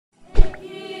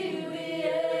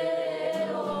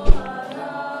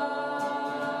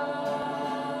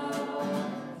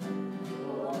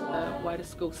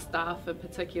school staff in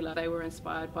particular, they were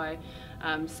inspired by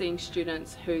seeing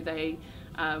students who they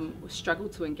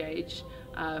struggled to engage,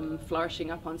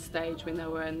 flourishing up on stage when they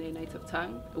were in their native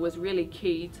tongue. It was really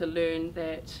key to learn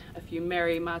that if you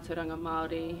marry matauranga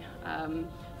Māori,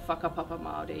 whakapapa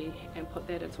Māori, and put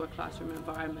that into a classroom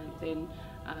environment, then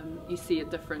you see a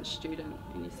different student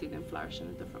and you see them flourish in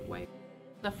a different way.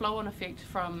 The flow-on effect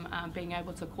from being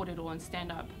able to korero and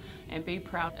stand up and be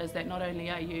proud is that not only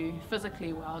are you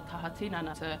physically well, taha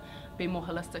tinana, to be more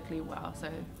holistically well, so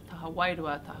taha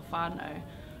wairua, taha whanau,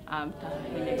 taha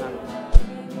hinengaro.